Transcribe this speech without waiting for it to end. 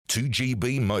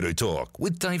2GB Motor Talk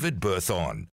with David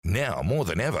Berthon. Now more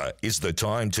than ever is the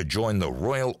time to join the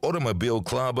Royal Automobile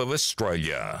Club of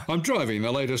Australia. I'm driving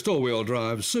the latest all-wheel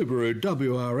drive Subaru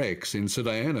WRX in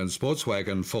sedan and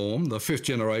sportswagon form, the fifth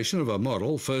generation of a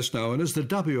model first known as the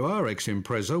WRX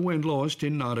Impreza when launched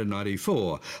in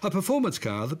 1994, a performance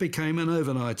car that became an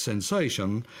overnight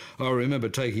sensation. I remember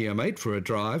taking a mate for a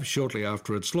drive shortly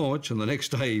after its launch, and the next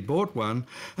day he bought one,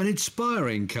 an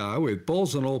inspiring car with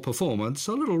balls and all performance,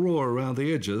 a little raw around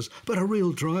the edges, but a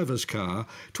real driver's car.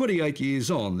 28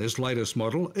 years on, this latest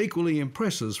model equally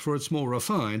impresses for its more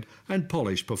refined and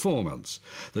polished performance.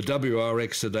 The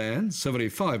WRX sedan,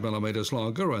 75mm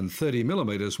longer and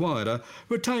 30mm wider,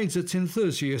 retains its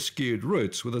enthusiast-skewed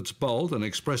roots with its bold and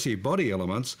expressive body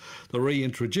elements. The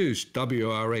reintroduced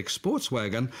WRX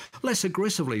Sportswagon, less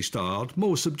aggressively styled,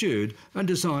 more subdued and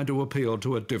designed to appeal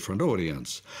to a different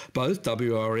audience. Both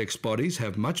WRX bodies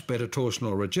have much better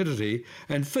torsional rigidity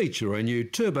and feature a new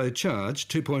turbocharged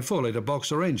 2.4-litre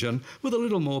boxer engine with a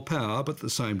little more power but the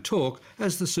same torque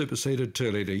as the superseded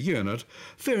 2-litre unit,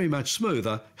 very much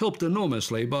smoother, helped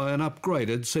enormously by an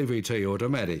upgraded CVT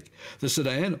automatic. The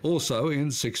sedan also in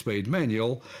 6-speed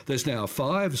manual. There's now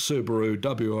 5 Subaru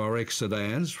WRX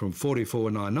sedans from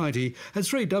 $44,990 and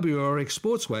 3 WRX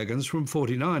Sportswagons from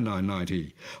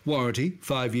 $49,990. Warranty,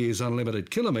 5 years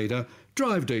unlimited kilometre.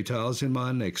 Drive details in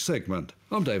my next segment.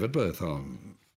 I'm David Berthon.